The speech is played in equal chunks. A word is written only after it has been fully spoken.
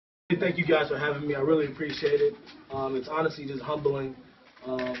Thank you guys for having me. I really appreciate it. It's honestly just humbling.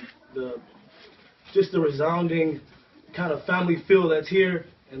 Just the resounding kind of family feel that's here,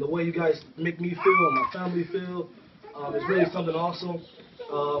 and the way you guys make me feel and my family feel is really something awesome.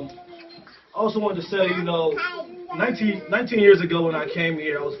 I also wanted to say, 19 years ago when I came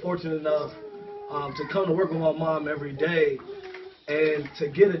here, I was fortunate enough to come to work with my mom every day and to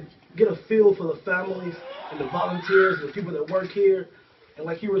get a feel for the families and the volunteers and the people that work here. And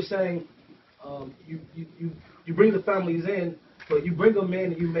like you were saying, you bring the families in, but you bring them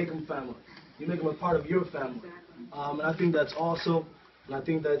in and you make them family. You make them a part of your family. And I think that's awesome. And I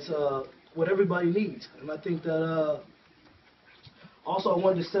think that's what everybody needs. And I think that also I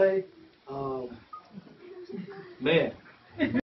wanted to say, man,